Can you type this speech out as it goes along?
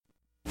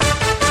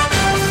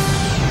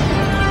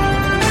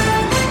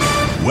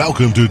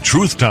Welcome to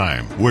Truth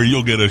Time, where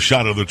you'll get a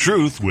shot of the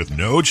truth with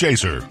no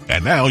chaser.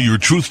 And now your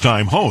Truth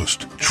Time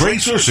host, Trey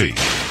Searcy.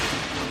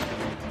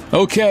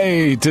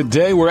 Okay,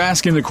 today we're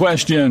asking the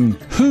question,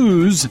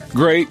 whose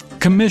Great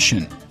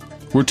Commission?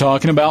 We're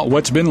talking about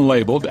what's been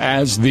labeled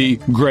as the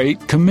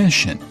Great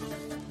Commission.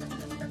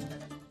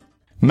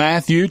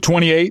 Matthew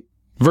 28,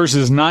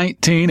 verses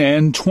 19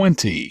 and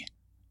 20.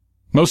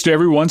 Most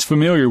everyone's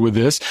familiar with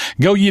this.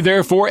 Go ye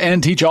therefore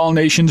and teach all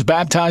nations,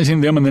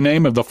 baptizing them in the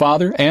name of the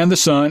Father and the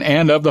Son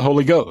and of the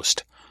Holy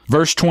Ghost.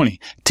 Verse 20,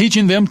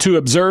 teaching them to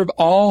observe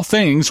all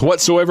things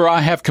whatsoever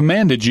I have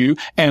commanded you,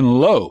 and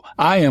lo,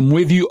 I am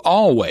with you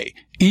always,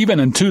 even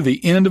unto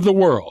the end of the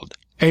world.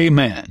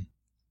 Amen.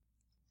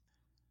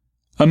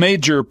 A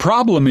major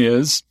problem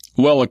is,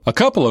 well, a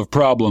couple of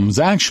problems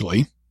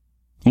actually.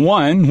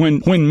 One,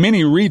 when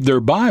many read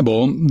their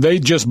Bible, they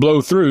just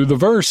blow through the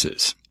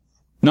verses,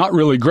 not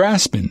really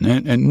grasping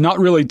and not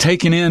really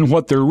taking in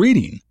what they're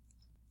reading.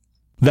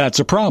 That's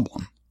a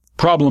problem.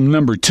 Problem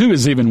number two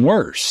is even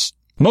worse.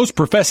 Most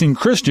professing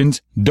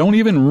Christians don't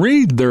even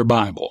read their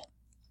Bible.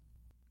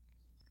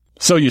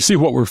 So you see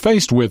what we're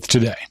faced with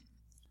today.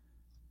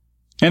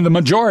 And the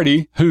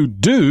majority who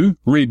do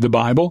read the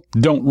Bible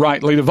don't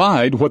rightly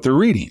divide what they're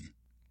reading.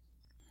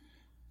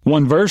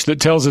 One verse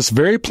that tells us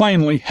very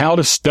plainly how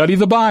to study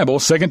the Bible,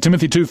 2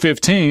 Timothy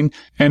 2:15,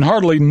 and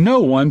hardly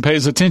no one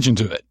pays attention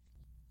to it.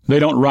 They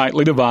don't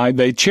rightly divide,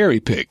 they cherry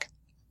pick.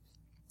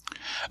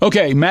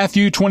 Okay,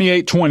 Matthew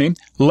 28:20.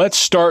 Let's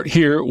start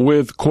here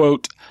with,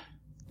 quote,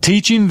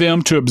 teaching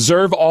them to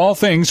observe all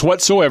things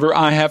whatsoever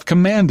I have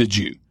commanded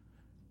you.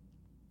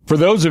 For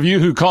those of you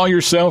who call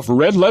yourself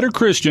red-letter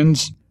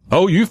Christians,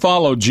 oh, you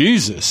follow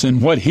Jesus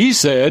and what he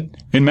said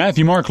in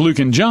Matthew, Mark, Luke,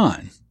 and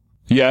John.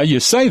 Yeah, you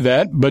say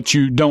that, but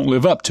you don't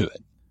live up to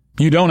it.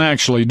 You don't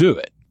actually do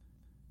it.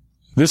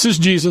 This is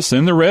Jesus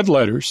in the red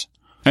letters.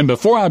 And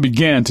before I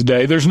begin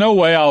today, there's no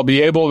way I'll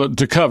be able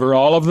to cover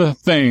all of the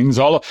things,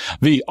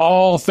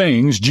 all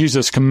things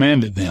Jesus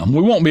commanded them.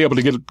 We won't be able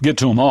to get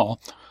to them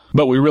all,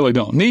 but we really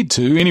don't need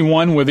to.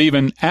 Anyone with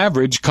even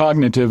average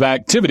cognitive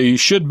activity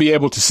should be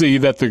able to see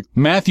that the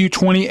Matthew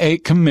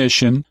 28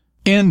 commission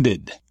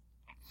ended.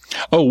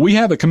 Oh, we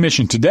have a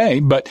commission today,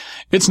 but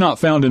it's not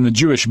found in the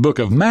Jewish book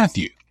of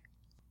Matthew.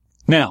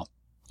 Now,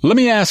 let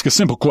me ask a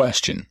simple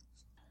question.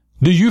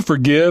 Do you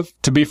forgive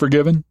to be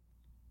forgiven?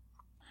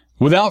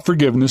 Without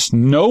forgiveness,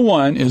 no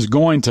one is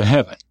going to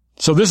heaven.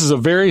 So this is a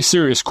very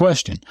serious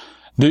question.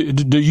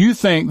 Do you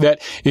think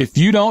that if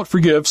you don't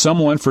forgive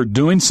someone for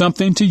doing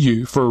something to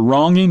you, for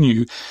wronging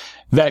you,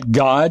 that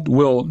God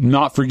will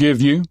not forgive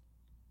you?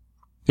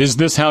 Is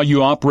this how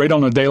you operate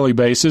on a daily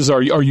basis?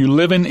 Are you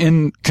living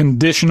in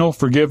conditional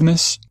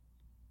forgiveness?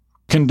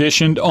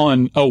 Conditioned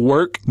on a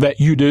work that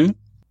you do?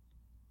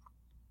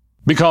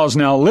 Because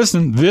now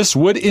listen, this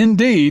would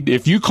indeed,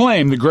 if you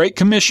claim the Great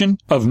Commission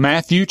of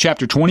Matthew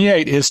chapter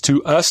 28 is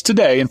to us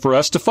today and for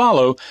us to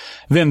follow,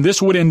 then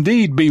this would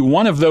indeed be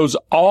one of those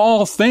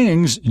all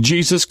things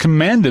Jesus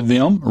commanded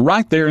them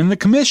right there in the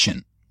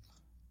commission.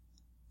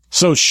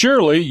 So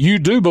surely you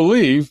do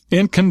believe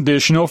in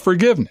conditional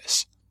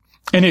forgiveness.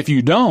 And if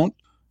you don't,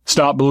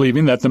 stop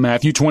believing that the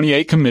Matthew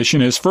 28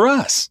 commission is for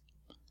us.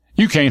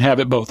 You can't have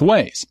it both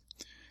ways.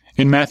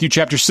 In Matthew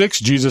chapter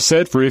 6, Jesus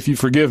said, for if you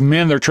forgive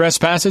men their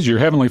trespasses, your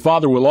heavenly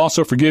Father will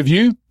also forgive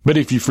you. But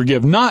if you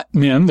forgive not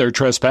men their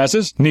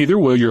trespasses, neither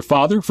will your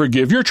Father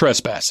forgive your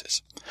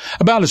trespasses.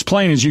 About as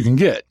plain as you can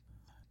get.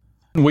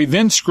 We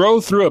then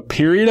scroll through a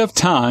period of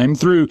time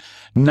through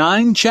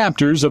 9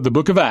 chapters of the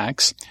book of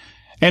Acts,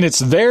 and it's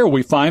there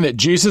we find that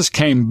Jesus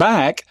came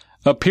back,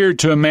 appeared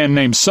to a man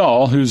named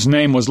Saul, whose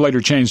name was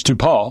later changed to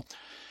Paul,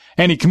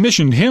 and he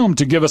commissioned him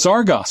to give us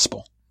our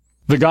gospel,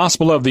 the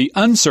gospel of the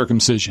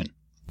uncircumcision,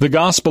 the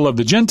gospel of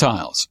the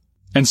Gentiles.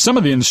 And some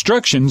of the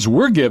instructions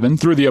we're given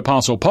through the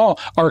Apostle Paul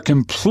are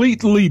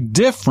completely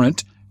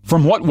different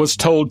from what was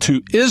told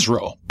to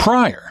Israel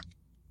prior.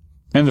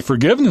 And the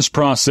forgiveness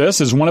process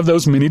is one of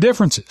those many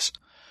differences.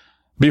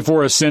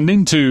 Before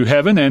ascending to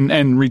heaven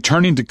and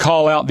returning to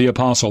call out the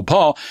Apostle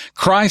Paul,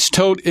 Christ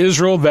told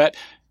Israel that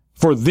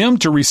for them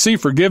to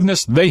receive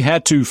forgiveness, they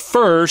had to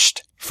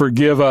first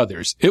forgive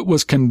others. It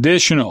was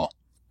conditional.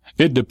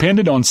 It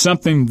depended on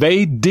something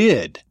they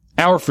did.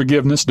 Our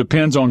forgiveness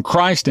depends on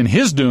Christ and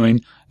His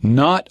doing,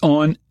 not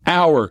on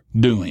our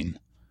doing.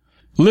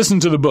 Listen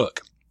to the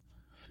book.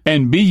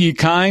 And be ye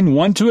kind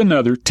one to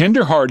another,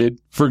 tender-hearted,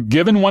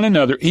 forgiving one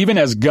another, even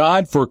as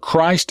God for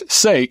Christ's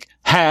sake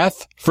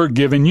hath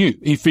forgiven you.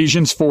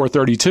 Ephesians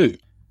 4:32.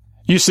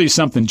 You see,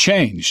 something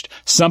changed.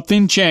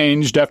 Something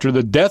changed after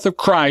the death of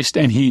Christ,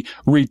 and He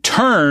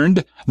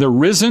returned, the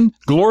risen,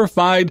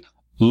 glorified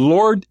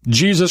Lord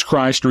Jesus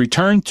Christ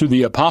returned to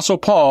the Apostle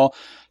Paul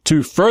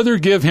to further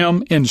give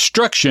him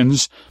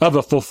instructions of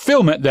a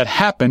fulfillment that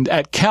happened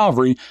at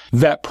Calvary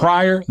that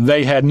prior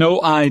they had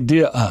no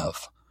idea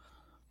of.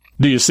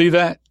 Do you see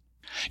that?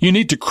 You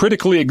need to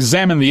critically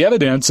examine the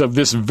evidence of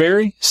this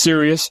very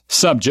serious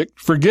subject,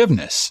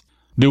 forgiveness.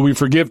 Do we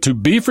forgive to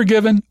be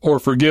forgiven or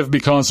forgive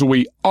because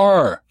we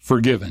are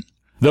forgiven?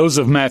 Those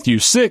of Matthew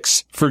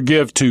 6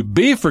 forgive to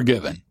be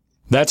forgiven.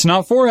 That's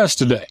not for us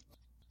today.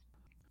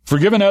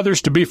 Forgiving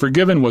others to be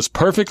forgiven was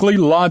perfectly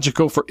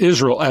logical for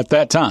Israel at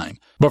that time.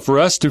 But for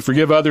us to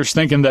forgive others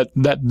thinking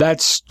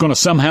that's going to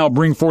somehow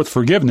bring forth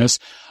forgiveness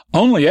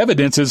only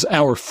evidences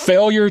our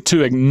failure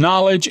to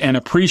acknowledge and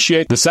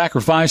appreciate the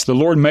sacrifice the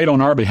Lord made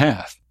on our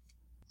behalf.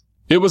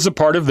 It was a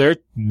part of their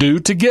do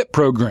to get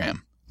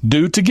program.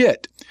 Do to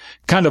get.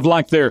 Kind of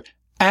like their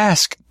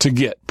ask to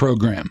get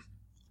program.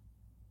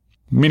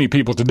 Many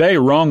people today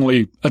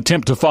wrongly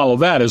attempt to follow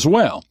that as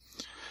well.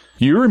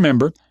 You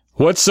remember,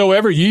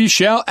 whatsoever ye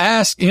shall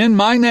ask in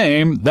my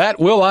name, that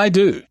will I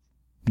do.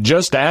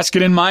 Just ask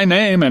it in my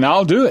name and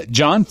I'll do it.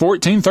 John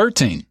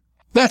 14:13.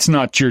 That's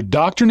not your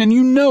doctrine and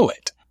you know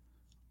it.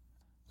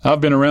 I've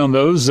been around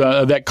those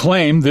that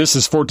claim this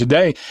is for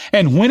today,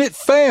 and when it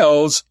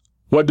fails,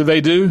 what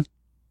do?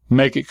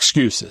 Make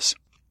excuses.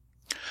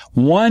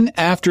 One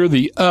after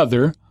the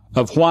other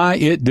of why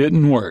it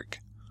didn't work.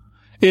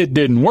 It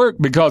didn't work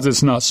because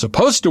it's not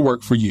supposed to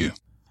work for you.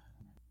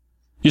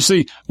 You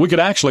see, we could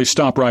actually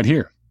stop right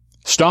here.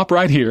 Stop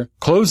right here,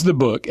 close the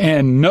book,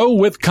 and know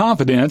with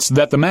confidence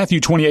that the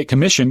Matthew 28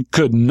 commission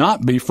could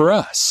not be for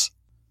us.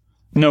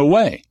 No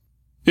way.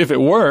 If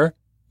it were,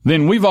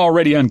 then we've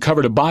already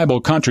uncovered a Bible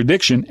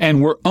contradiction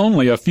and we're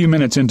only a few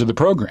minutes into the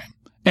program,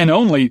 and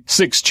only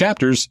 6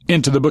 chapters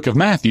into the book of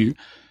Matthew,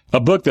 a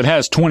book that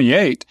has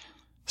 28,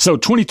 so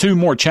 22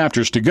 more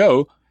chapters to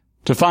go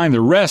to find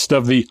the rest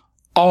of the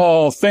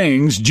all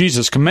things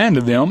Jesus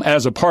commanded them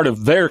as a part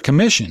of their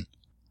commission.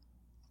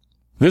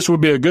 This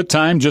would be a good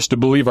time just to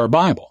believe our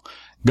Bible.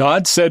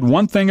 God said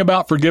one thing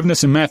about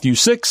forgiveness in Matthew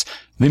 6,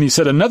 then he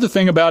said another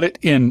thing about it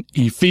in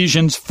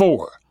Ephesians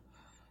 4.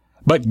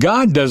 But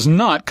God does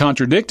not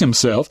contradict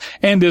himself,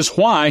 and is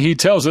why he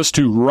tells us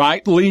to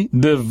rightly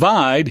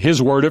divide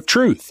his word of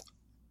truth.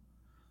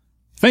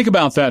 Think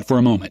about that for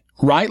a moment.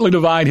 Rightly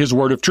divide his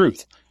word of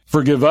truth.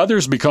 Forgive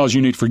others because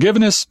you need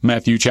forgiveness,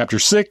 Matthew chapter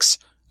 6.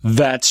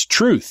 That's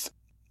truth.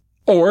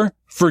 Or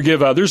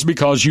forgive others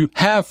because you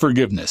have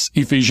forgiveness,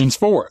 Ephesians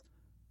 4.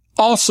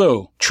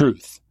 Also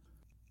truth.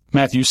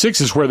 Matthew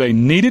 6 is where they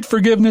needed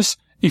forgiveness.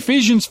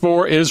 Ephesians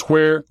 4 is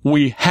where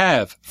we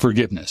have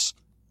forgiveness.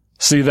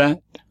 See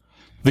that?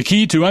 The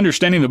key to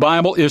understanding the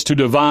Bible is to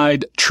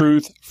divide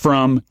truth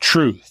from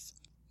truth.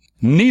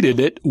 Needed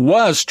it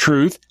was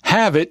truth.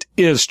 Have it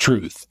is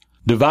truth.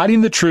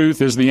 Dividing the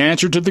truth is the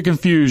answer to the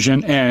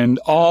confusion and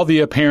all the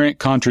apparent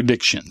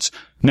contradictions.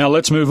 Now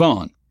let's move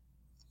on.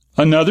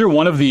 Another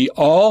one of the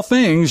all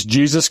things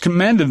Jesus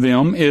commanded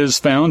them is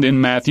found in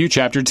Matthew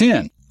chapter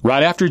 10.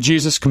 Right after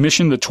Jesus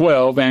commissioned the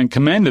 12 and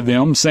commanded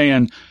them,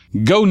 saying,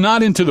 "Go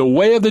not into the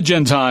way of the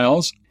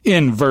Gentiles,"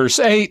 in verse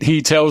 8,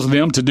 he tells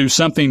them to do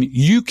something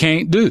you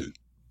can't do.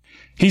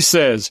 He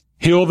says,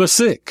 heal the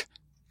sick,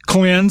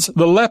 cleanse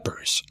the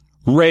lepers,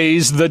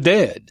 raise the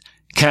dead,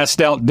 cast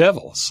out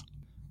devils.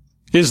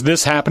 Is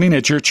this happening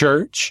at your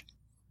church?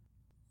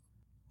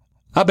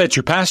 I bet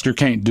your pastor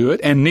can't do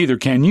it, and neither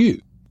can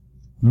you.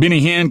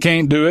 Benny Hinn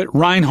can't do it.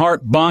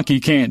 Reinhard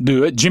Bonnke can't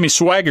do it. Jimmy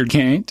Swaggart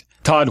can't.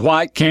 Todd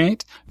White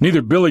can't.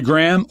 Neither Billy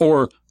Graham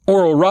or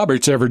Oral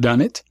Roberts ever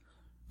done it.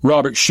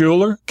 Robert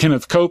Schuller,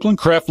 Kenneth Copeland,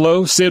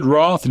 Creflo, Sid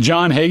Roth,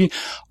 John Hagee,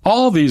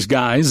 all these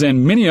guys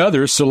and many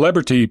other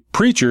celebrity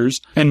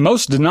preachers and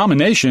most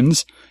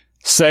denominations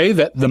say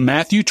that the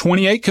Matthew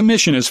 28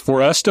 commission is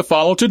for us to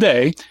follow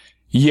today,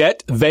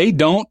 yet they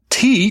don't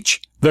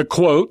teach the,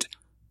 quote,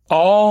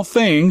 all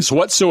things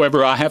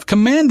whatsoever I have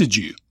commanded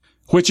you,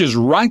 which is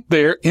right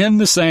there in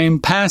the same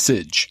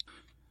passage.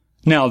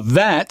 Now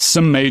that's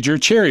some major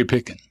cherry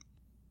picking.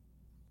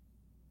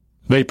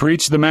 They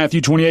preach the Matthew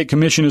 28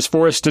 commission is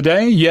for us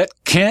today, yet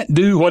can't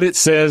do what it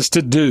says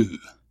to do.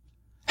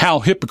 How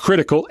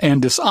hypocritical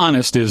and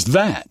dishonest is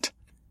that?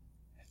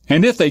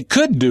 And if they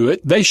could do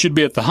it, they should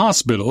be at the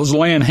hospitals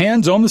laying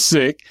hands on the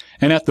sick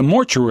and at the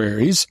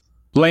mortuaries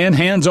laying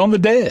hands on the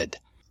dead,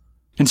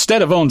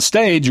 instead of on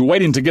stage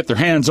waiting to get their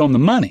hands on the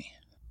money.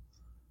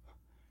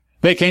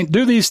 They can't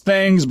do these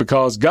things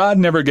because God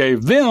never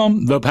gave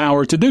them the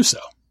power to do so.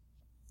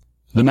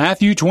 The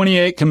Matthew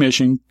 28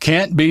 commission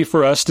can't be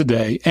for us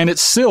today, and it's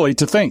silly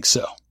to think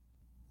so.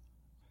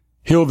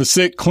 Heal the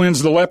sick,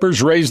 cleanse the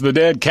lepers, raise the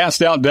dead,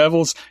 cast out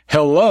devils.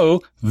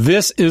 Hello,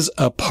 this is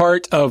a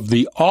part of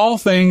the all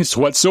things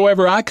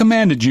whatsoever I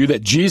commanded you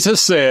that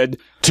Jesus said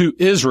to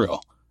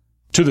Israel,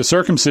 to the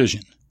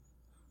circumcision.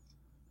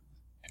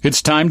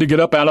 It's time to get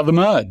up out of the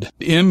mud.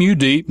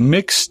 MUD,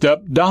 mixed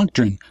up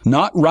doctrine,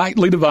 not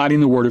rightly dividing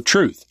the word of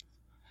truth.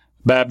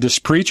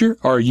 Baptist preacher,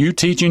 are you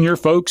teaching your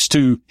folks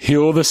to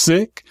heal the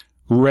sick,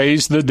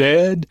 raise the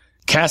dead,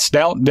 cast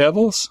out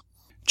devils?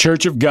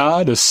 Church of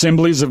God,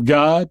 Assemblies of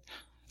God,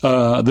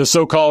 the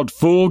so-called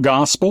full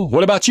gospel.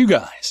 What about you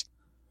guys?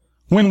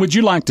 When would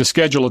you like to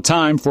schedule a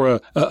time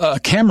for a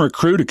camera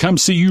crew to come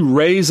see you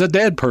raise a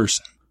dead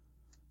person?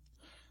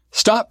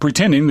 Stop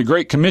pretending the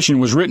Great Commission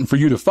was written for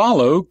you to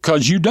follow,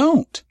 'cause you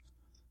don't.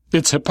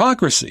 It's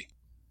hypocrisy.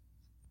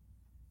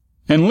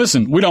 And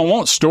listen, we don't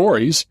want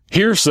stories,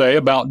 hearsay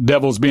about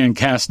devils being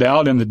cast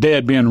out and the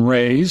dead being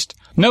raised.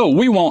 No,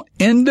 we want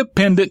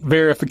independent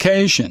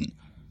verification.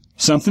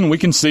 something we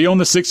can see on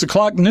the 6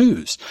 o'clock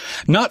news,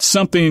 not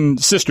something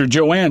Sister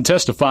Joanne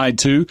testified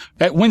to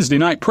at Wednesday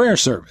night prayer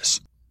service.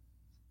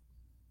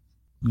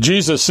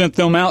 Jesus sent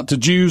them out to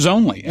Jews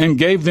only and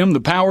gave them the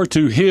power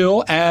to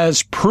heal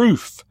as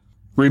proof.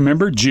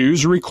 Remember,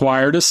 Jews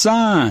required a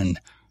sign.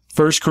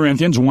 1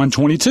 Corinthians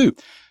 1:22.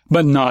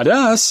 But not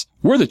us.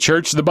 We're the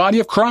church, the body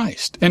of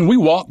Christ, and we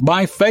walk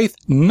by faith,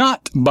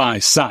 not by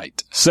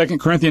sight. 2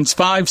 Corinthians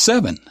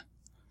 5:7.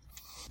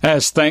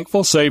 As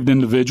thankful, saved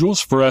individuals,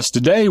 for us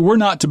today, we're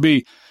not to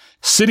be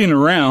sitting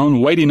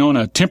around waiting on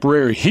a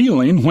temporary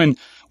healing when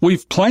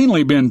we've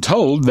plainly been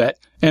told that,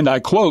 and I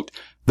quote,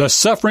 "The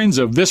sufferings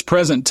of this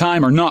present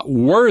time are not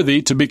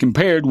worthy to be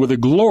compared with the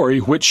glory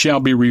which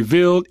shall be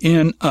revealed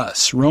in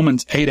us."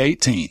 Romans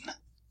 8:18.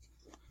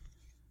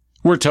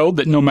 We're told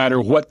that no matter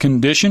what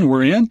condition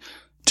we're in,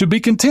 to be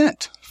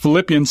content.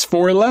 Philippians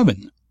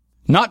 4:11.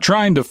 Not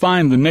trying to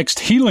find the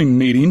next healing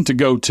meeting to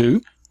go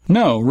to.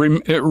 No,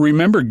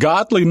 remember,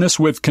 godliness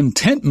with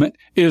contentment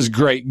is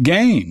great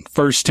gain.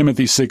 1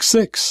 Timothy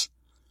 6:6.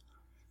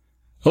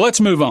 Let's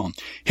move on.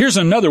 Here's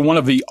another one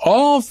of the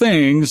all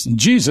things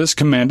Jesus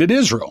commanded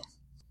Israel.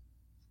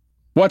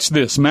 Watch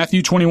this,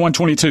 Matthew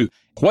 21:22.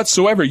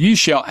 "Whatsoever ye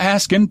shall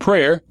ask in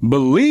prayer,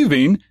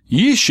 believing,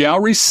 ye shall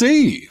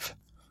receive."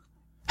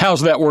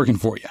 How's that working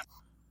for you?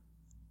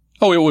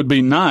 Oh, it would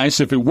be nice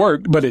if it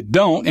worked, but it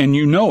don't, and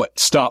you know it.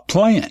 Stop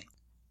playing.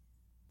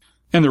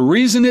 And the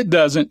reason it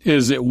doesn't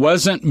is it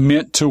wasn't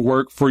meant to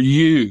work for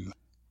you.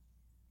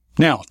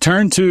 Now,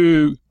 turn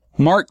to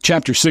Mark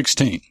chapter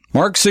 16.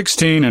 Mark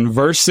 16 and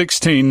verse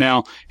 16.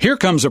 Now, here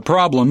comes a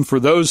problem for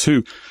those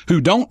who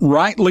don't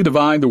rightly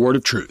divide the word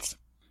of truth.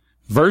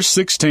 Verse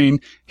 16,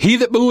 "He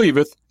that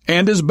believeth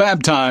and is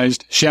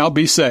baptized shall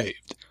be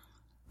saved,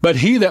 but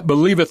he that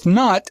believeth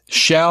not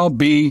shall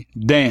be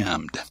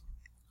damned."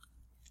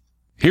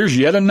 Here's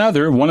yet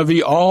another one of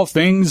the all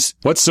things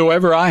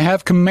whatsoever I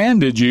have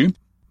commanded you.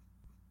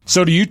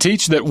 So do you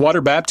teach that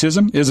water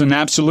baptism is an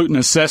absolute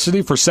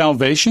necessity for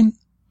salvation?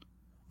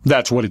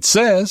 That's what it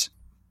says.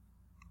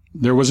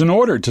 There was an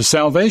order to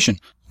salvation.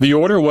 The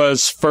order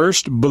was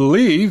first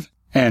believe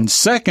and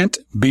second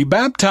be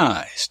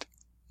baptized.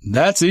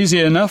 That's easy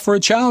enough for a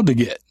child to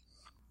get.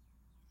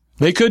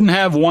 They couldn't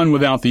have one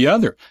without the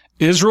other.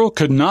 Israel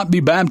could not be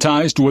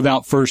baptized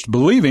without first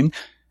believing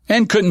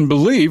and couldn't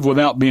believe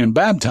without being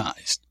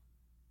baptized.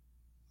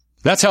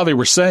 That's how they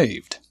were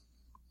saved.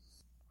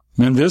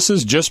 And this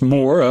is just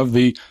more of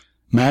the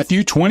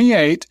Matthew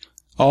 28,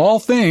 all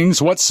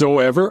things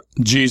whatsoever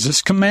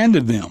Jesus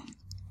commanded them.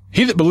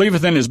 He that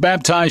believeth and is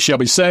baptized shall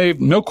be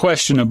saved, no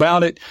question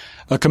about it,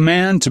 a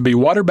command to be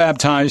water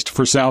baptized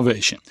for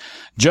salvation.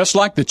 Just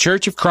like the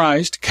Church of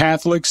Christ,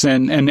 Catholics,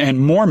 and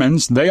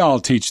Mormons, they all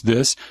teach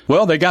this.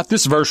 Well, they got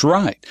this verse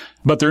right,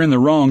 but they're in the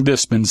wrong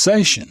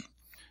dispensation.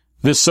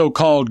 This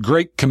so-called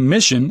Great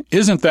Commission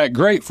isn't that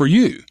great for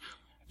you.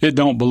 It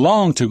don't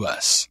belong to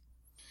us.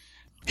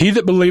 He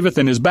that believeth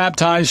and is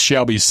baptized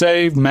shall be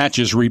saved,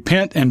 matches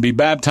repent and be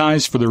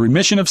baptized for the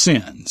remission of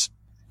sins.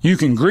 You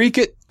can Greek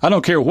it. I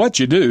don't care what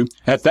you do.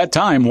 At that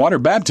time, water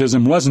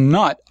baptism was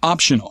not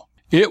optional.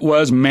 It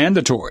was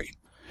mandatory.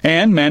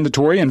 And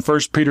mandatory in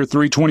 1 Peter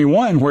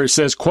 3:21, where it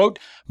says, quote,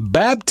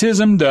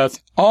 "Baptism doth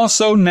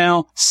also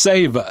now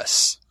save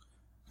us."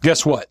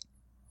 Guess what?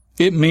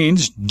 It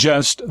means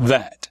just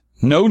that.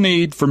 No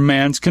need for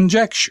man's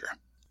conjecture.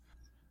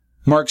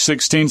 Mark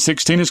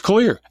 16:16 is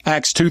clear.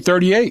 Acts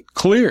 2:38,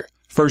 clear.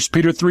 1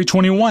 Peter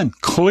 3:21,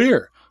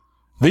 clear.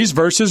 These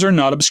verses are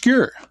not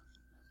obscure.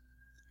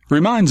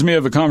 Reminds me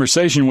of a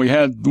conversation we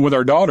had with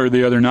our daughter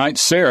the other night,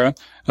 Sarah,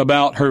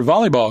 about her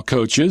volleyball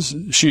coaches.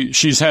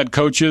 She's had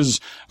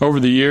coaches over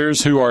the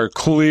years who are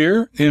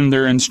clear in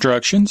their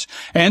instructions,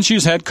 and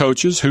she's had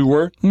coaches who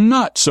were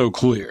not so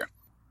clear.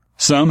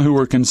 Some who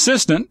were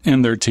consistent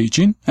in their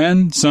teaching,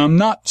 and some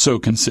not so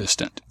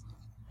consistent.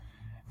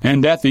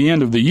 And at the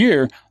end of the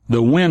year,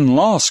 the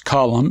win-loss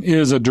column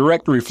is a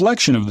direct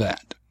reflection of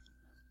that.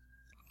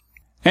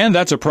 And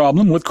that's a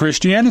problem with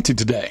Christianity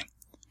today.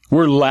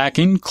 We're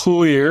lacking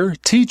clear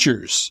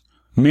teachers.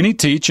 Many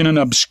teach in an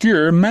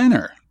obscure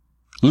manner,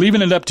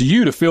 leaving it up to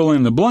you to fill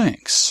in the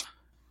blanks.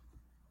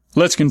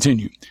 Let's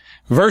continue.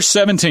 Verse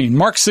 17,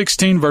 Mark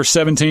 16, verse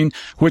 17,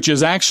 which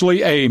is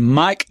actually a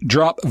mic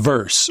drop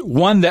verse,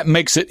 one that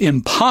makes it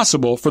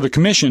impossible for the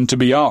commission to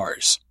be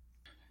ours.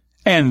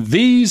 "And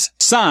these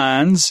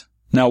signs,"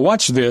 now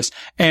watch this,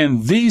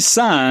 "and these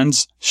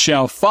signs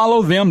shall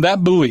follow them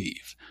that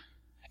believe.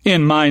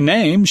 In my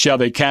name shall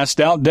they cast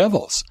out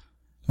devils.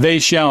 They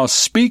shall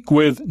speak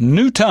with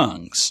new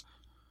tongues."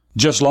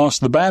 Just lost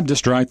the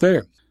Baptist right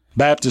there.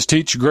 Baptists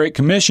teach Great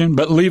Commission,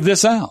 but leave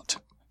this out.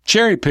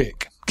 Cherry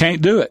pick.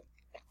 Can't do it.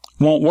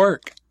 Won't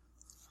work.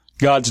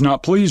 God's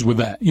not pleased with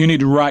that. You need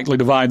to rightly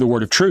divide the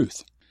word of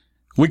truth.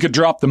 We could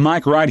drop the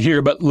mic right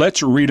here, but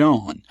let's read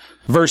on.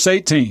 Verse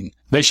 18,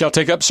 "They shall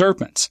take up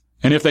serpents,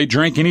 and if they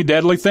drink any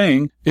deadly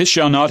thing, it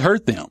shall not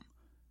hurt them.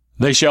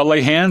 They shall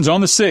lay hands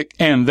on the sick,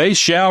 and they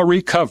shall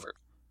recover."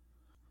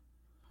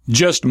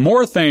 Just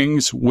more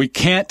things we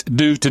can't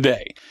do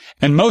today.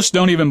 And most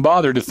don't even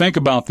bother to think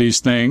about these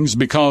things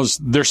because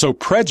they're so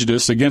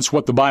prejudiced against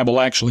what the Bible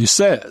actually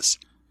says.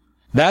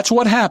 That's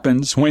what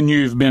happens when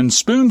you've been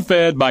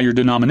spoon-fed by your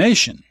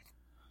denomination.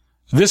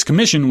 This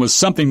commission was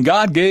something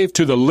God gave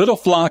to the little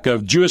flock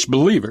of Jewish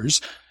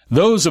believers,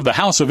 those of the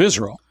house of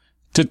Israel,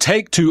 to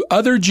take to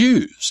other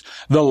Jews,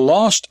 the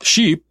lost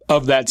sheep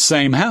of that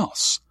same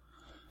house.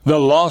 The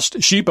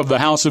lost sheep of the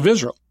house of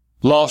Israel,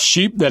 lost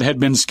sheep that had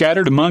been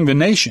scattered among the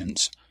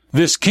nations.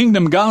 This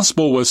kingdom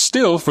gospel was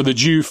still for the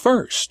Jew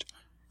first.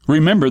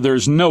 Remember,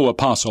 there's no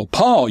Apostle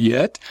Paul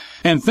yet,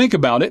 and think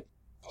about it.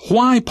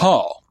 Why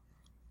Paul?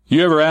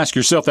 You ever ask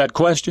yourself that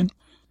question?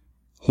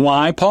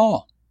 Why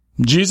Paul?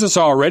 Jesus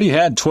already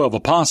had 12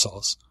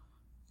 apostles.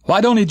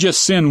 Why don't he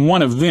just send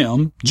one of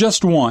them,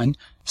 just one,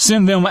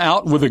 send them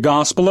out with the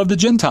gospel of the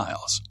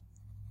Gentiles?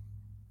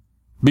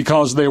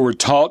 Because they were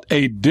taught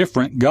a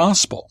different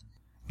gospel.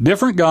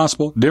 Different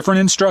gospel, different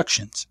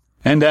instructions.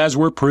 And as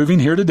we're proving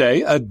here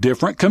today, a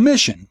different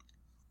commission.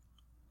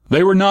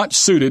 They were not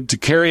suited to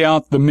carry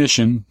out the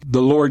mission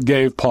the Lord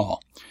gave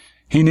Paul.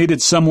 He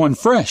needed someone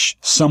fresh,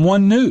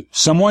 someone new,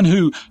 someone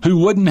who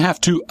wouldn't have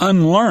to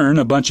unlearn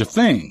a bunch of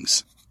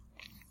things.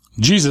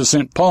 Jesus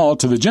sent Paul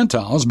to the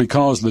Gentiles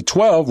because the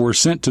 12 were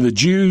sent to the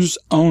Jews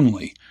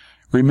only.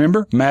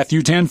 Remember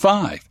Matthew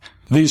 10:5.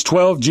 These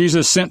 12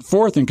 Jesus sent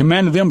forth and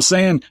commanded them,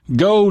 saying,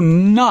 "Go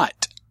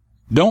not,"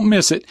 don't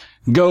miss it,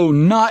 "go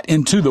not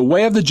into the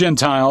way of the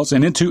Gentiles,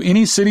 and into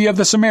any city of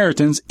the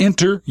Samaritans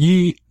enter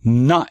ye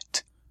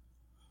not."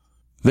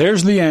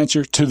 There's the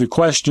answer to the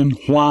question,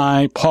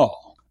 why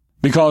Paul?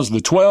 Because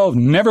the 12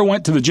 never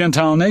went to the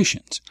Gentile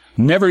nations,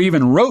 never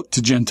even wrote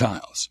to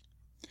Gentiles.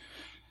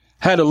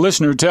 Had a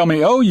listener tell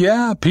me, "Oh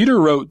yeah, Peter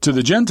wrote to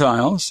the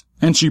Gentiles,"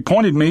 and she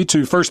pointed me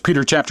to 1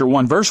 Peter chapter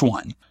 1, verse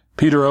 1.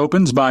 Peter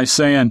opens by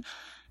saying,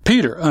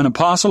 "Peter, an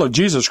apostle of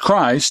Jesus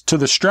Christ, to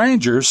the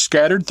strangers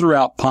scattered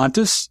throughout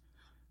Pontus,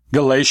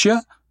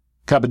 Galatia,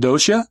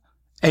 Cappadocia,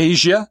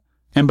 Asia,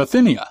 and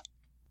Bithynia."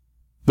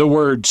 The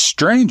word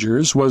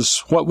strangers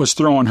was what was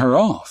throwing her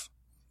off.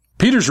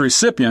 Peter's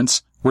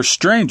recipients were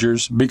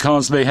strangers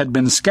because they had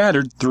been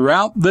scattered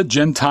throughout the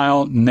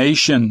Gentile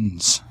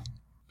nations.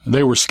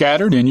 They were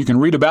scattered, and you can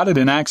read about it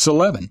in Acts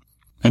 11.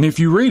 And if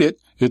you read it,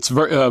 it's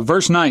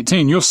verse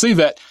 19, you'll see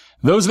that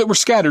those that were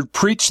scattered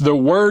preached the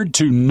word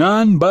to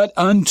none but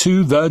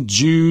unto the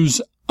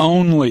Jews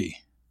only.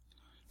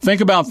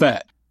 Think about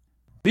that.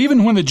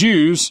 Even when the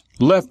Jews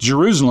left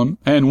Jerusalem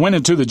and went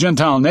into the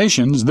Gentile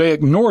nations, they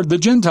ignored the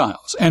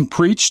Gentiles and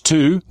preached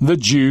to the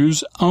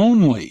Jews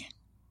only.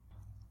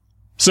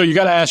 So you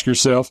got to ask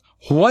yourself,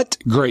 what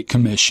Great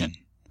Commission?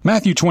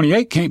 Matthew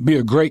 28 can't be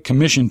a Great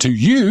Commission to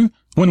you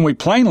when we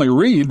plainly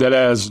read that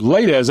as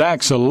late as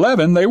Acts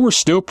 11, they were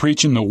still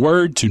preaching the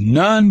word to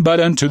none but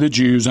unto the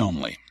Jews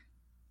only.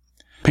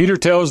 Peter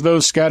tells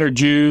those scattered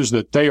Jews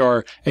that they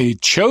are a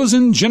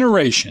chosen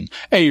generation,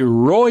 a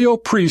royal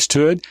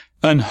priesthood,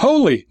 an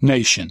holy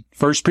nation.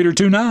 1 Peter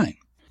 2:9.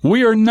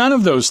 We are none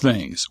of those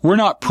things. We're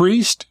not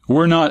priests,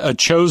 we're not a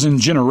chosen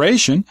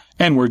generation,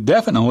 and we're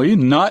definitely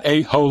not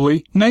a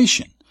holy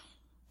nation.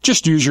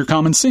 Just use your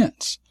common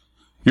sense.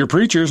 Your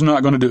preacher's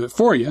not going to do it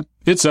for you.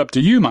 It's up to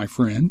you, my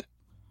friend.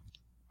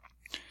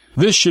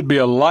 This should be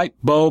a light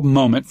bulb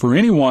moment for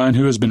anyone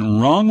who has been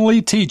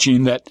wrongly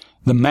teaching that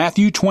the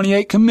Matthew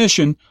 28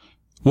 commission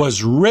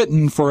was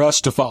written for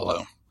us to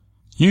follow.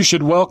 You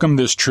should welcome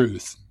this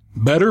truth.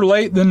 Better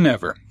late than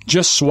never.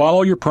 Just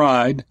swallow your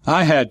pride,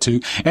 I had to,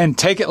 and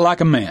take it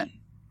like a man.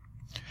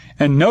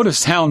 And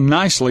notice how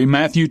nicely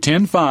Matthew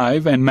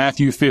 10:5 and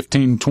Matthew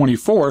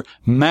 15:24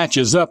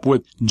 matches up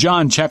with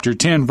John chapter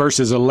 10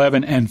 verses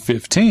 11 and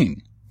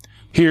 15.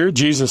 Here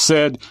Jesus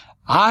said,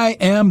 "I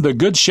am the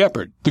good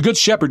shepherd. The good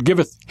shepherd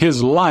giveth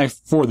his life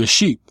for the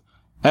sheep.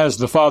 As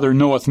the Father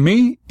knoweth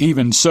me,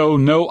 even so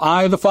know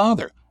I the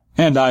Father.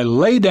 And I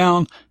lay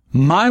down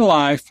my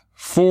life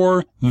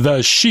for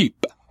the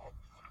sheep."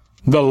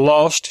 The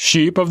lost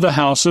sheep of the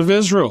house of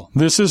Israel.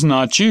 This is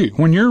not you.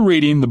 When you're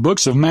reading the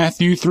books of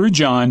Matthew through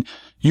John,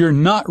 you're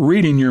not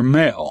reading your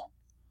mail.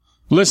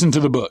 Listen to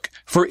the book.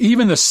 "For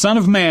even the Son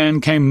of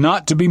Man came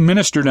not to be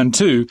ministered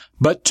unto,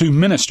 but to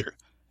minister,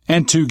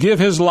 and to give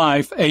his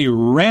life a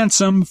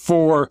ransom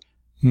for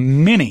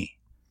many."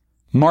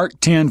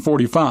 Mark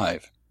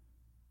 10:45.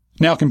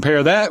 Now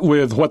compare that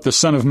with what the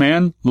Son of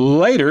Man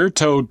later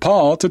told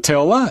Paul to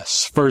tell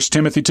us. 1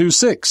 Timothy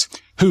 2:6.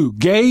 "Who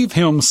gave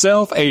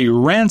himself a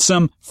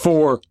ransom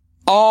for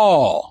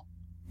all."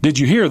 Did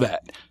you hear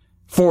that?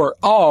 For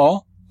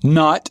all,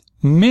 not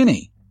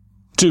many.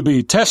 To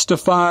be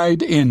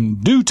testified in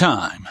due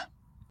time.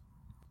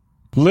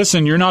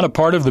 Listen, you're not a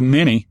part of the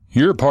many.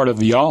 You're a part of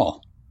the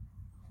all.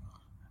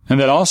 And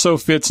that also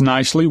fits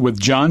nicely with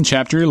John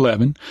chapter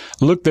 11.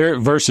 Look there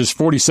at verses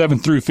 47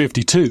 through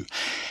 52.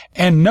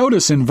 And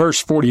notice in verse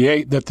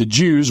 48 that the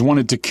Jews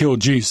wanted to kill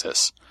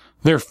Jesus.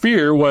 Their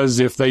fear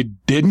was if they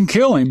didn't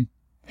kill him,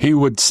 he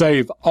would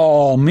save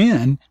all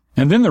men,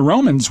 and then the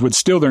Romans would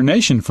steal their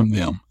nation from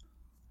them.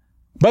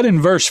 But in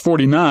verse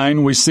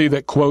 49, we see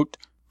that, quote,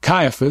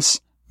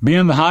 "Caiaphas,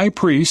 being the high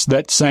priest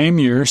that same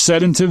year,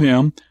 said unto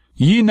them,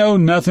 ye know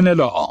nothing at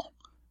all.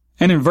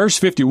 And in verse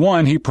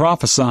 51, he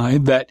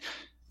prophesied that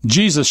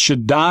Jesus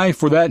should die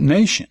for that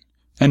nation,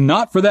 and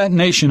not for that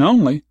nation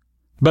only,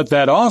 but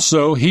that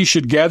also he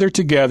should gather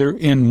together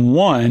in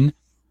one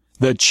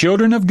the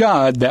children of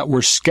God that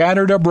were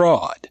scattered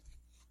abroad.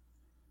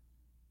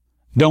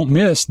 Don't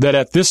miss that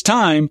at this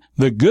time,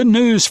 the good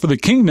news for the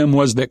kingdom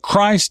was that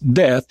Christ's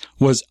death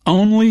was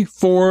only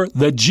for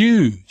the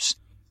Jews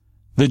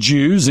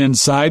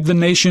inside the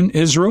nation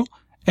Israel,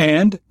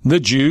 and the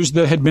Jews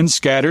that had been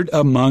scattered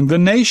among the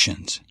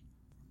nations.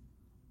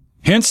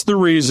 Hence the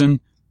reason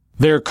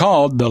they're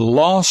called the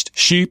lost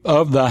sheep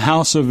of the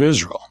house of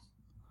Israel.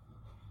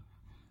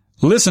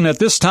 Listen, at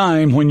this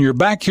time, when you're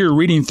back here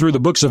reading through the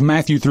books of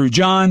Matthew through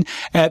John,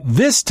 at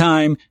this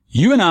time,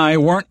 you and I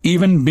weren't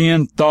even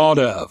being thought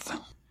of.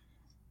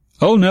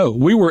 Oh no,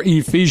 we were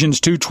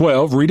Ephesians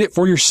 2:12. Read it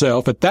for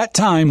yourself. At that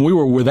time, we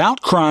were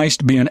without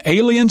Christ, being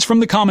aliens from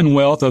the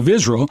commonwealth of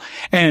Israel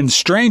and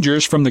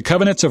strangers from the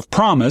covenants of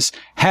promise,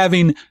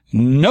 having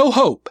no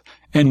hope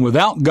and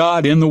without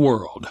God in the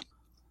world.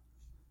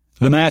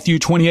 The Matthew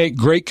 28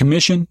 Great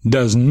Commission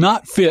does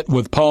not fit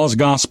with Paul's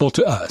gospel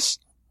to us.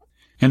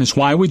 And it's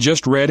why we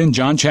just read in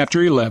John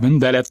chapter 11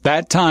 that at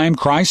that time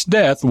Christ's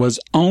death was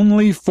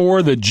only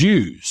for the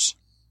Jews.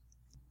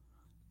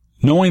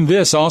 Knowing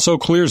this also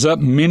clears up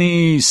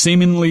many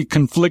seemingly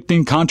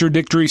conflicting,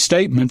 contradictory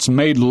statements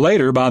made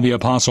later by the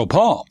Apostle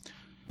Paul.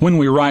 When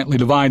we rightly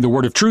divide the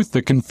word of truth,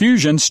 the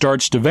confusion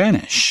starts to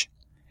vanish.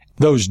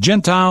 Those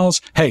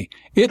Gentiles, hey,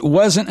 it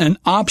wasn't an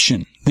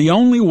option. The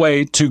only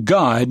way to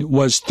God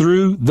was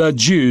through the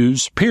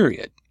Jews,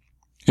 period.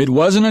 It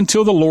wasn't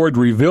until the Lord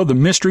revealed the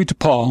mystery to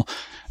Paul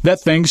that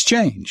things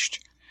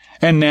changed.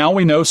 And now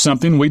we know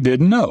something we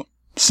didn't know,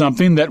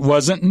 something that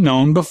wasn't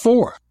known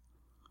before.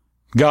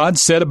 God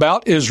said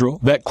about Israel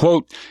that,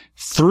 quote,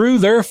 through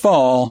their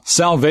fall,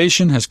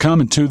 salvation has come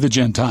into the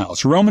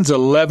Gentiles. Romans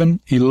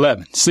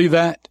 11:11. See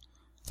that?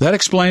 That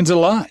explains a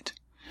lot.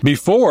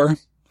 Before,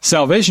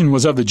 salvation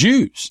was of the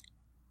Jews.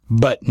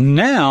 But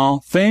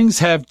now things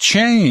have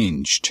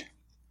changed.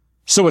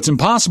 So it's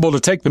impossible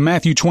to take the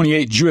Matthew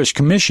 28 Jewish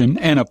commission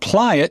and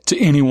apply it to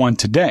anyone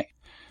today.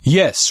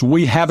 Yes,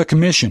 we have a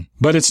commission,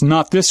 but it's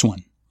not this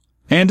one.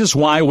 And it's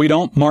why we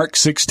don't Mark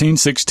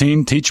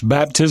 16:16 teach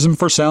baptism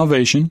for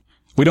salvation.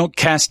 We don't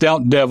cast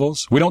out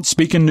devils. We don't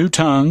speak in new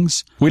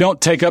tongues. We don't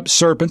take up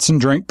serpents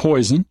and drink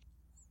poison.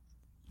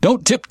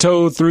 Don't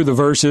tiptoe through the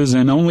verses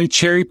and only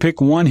cherry pick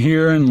one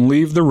here and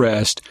leave the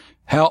rest.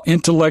 How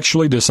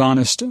intellectually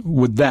dishonest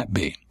would that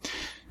be?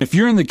 If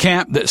you're in the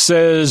camp that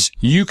says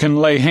you can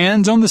lay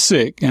hands on the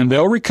sick and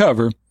they'll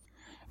recover,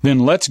 then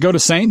let's go to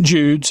St.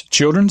 Jude's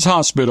Children's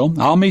Hospital.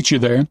 I'll meet you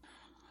there.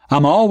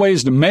 I'm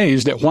always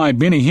amazed at why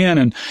Benny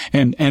Hinn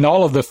and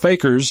all of the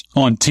fakers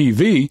on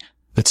TV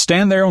that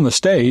stand there on the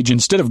stage,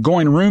 instead of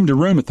going room to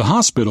room at the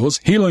hospitals,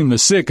 healing the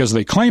sick as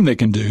they claim they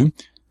can do,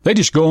 they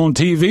just go on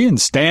TV and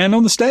stand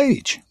on the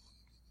stage.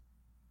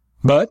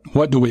 But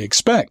what do we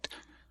expect?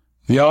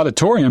 The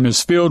auditorium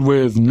is filled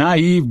with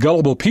naive,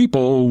 gullible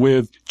people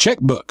with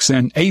checkbooks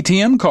and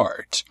ATM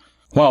cards,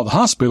 while the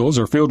hospitals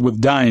are filled with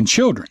dying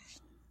children.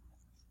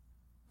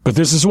 But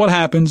this is what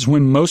happens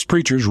when most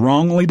preachers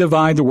wrongly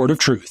divide the word of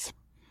truth.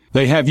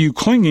 They have you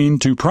clinging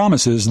to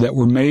promises that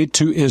were made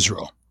to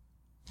Israel.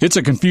 It's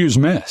a confused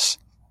mess.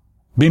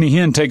 Benny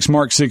Hinn takes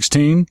Mark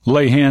 16,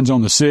 lay hands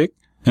on the sick,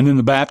 and then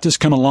the Baptists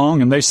come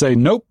along and they say,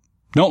 nope,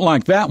 don't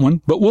like that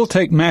one, but we'll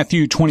take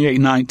Matthew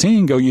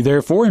 28:19, go ye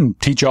therefore and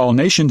teach all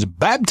nations,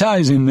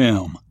 baptizing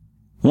them.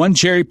 One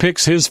cherry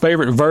picks his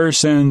favorite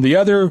verse and the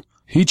other,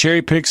 he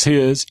cherry picks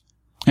his.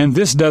 And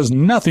this does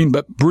nothing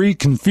but breed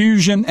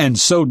confusion and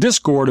sow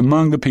discord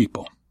among the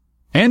people.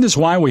 And is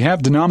why we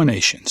have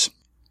denominations.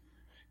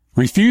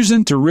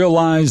 Refusing to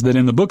realize that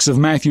in the books of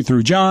Matthew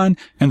through John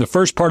and the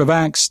first part of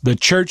Acts, the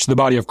church, the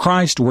body of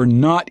Christ, were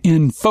not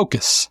in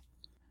focus.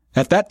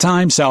 At that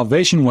time,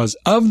 salvation was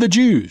of the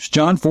Jews,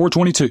 John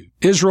 4:22.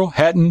 Israel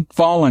hadn't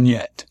fallen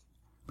yet.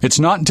 It's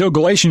not until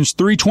Galatians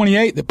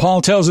 3:28 that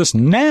Paul tells us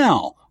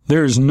now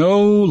there is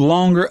no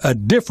longer a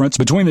difference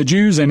between the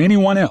Jews and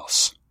anyone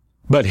else.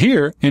 But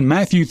here, in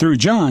Matthew through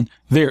John,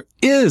 there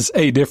is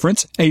a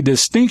difference. A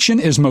distinction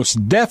is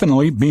most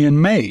definitely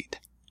being made.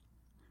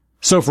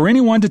 So for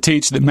anyone to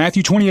teach that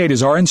Matthew 28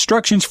 is our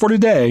instructions for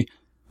today,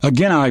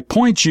 again I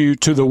point you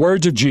to the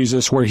words of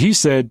Jesus where he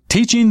said,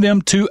 teaching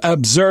them to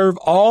observe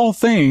all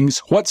things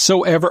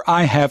whatsoever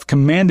I have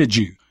commanded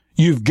you.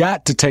 You've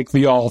got to take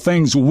the all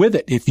things with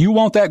it. If you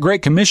want that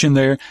Great Commission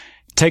there,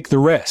 take the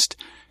rest.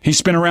 He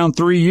spent around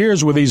 3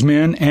 years with these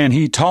men and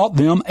he taught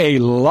them a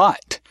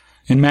lot.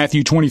 In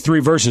Matthew 23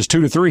 verses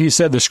 2-3, he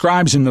said, the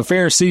scribes and the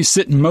Pharisees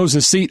sit in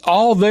Moses' seat.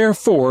 All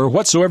therefore,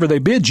 whatsoever they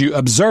bid you,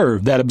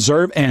 observe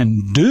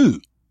and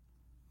do.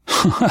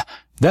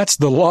 That's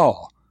the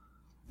law.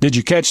 Did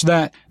you catch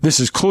that? This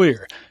is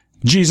clear.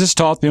 Jesus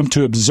taught them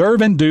to observe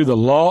and do the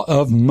law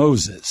of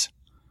Moses.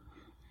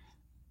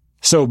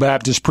 So,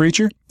 Baptist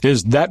preacher,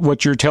 is that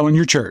what you're telling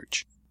your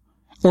church?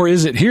 Or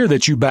is it here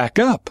that you back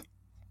up?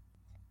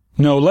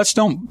 No, let's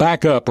don't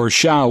back up or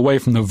shy away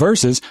from the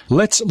verses.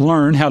 Let's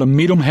learn how to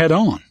meet them head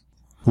on.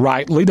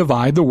 Rightly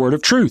divide the word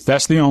of truth.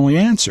 That's the only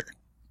answer.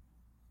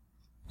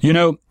 You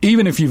know,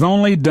 even if you've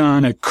only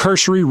done a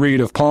cursory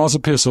read of Paul's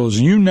epistles,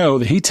 you know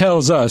that he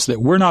tells us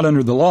that we're not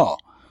under the law.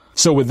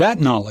 So with that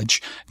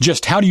knowledge,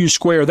 just how do you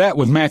square that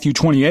with Matthew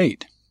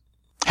 28?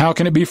 How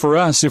can it be for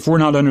us if we're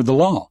not under the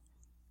law?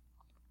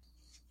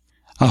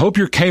 I hope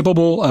you're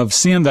capable of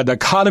seeing the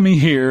dichotomy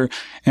here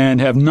and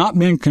have not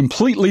been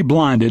completely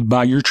blinded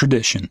by your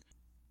tradition.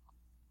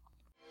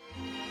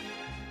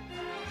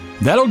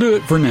 That'll do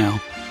it for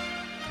now.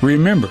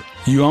 Remember,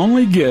 you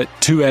only get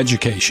two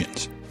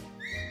educations.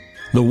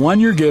 The one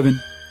you're given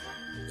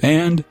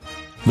and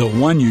the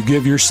one you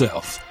give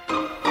yourself.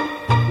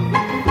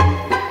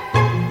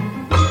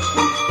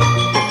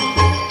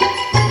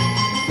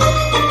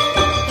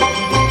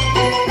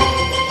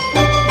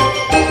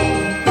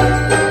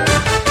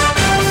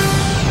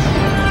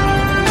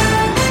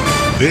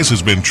 This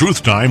has been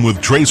Truth Time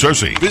with Trey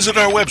Searcy. Visit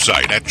our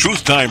website at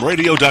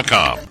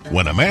truthtimeradio.com.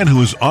 When a man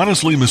who is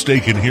honestly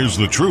mistaken hears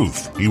the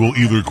truth, he will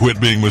either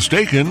quit being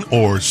mistaken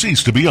or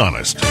cease to be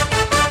honest.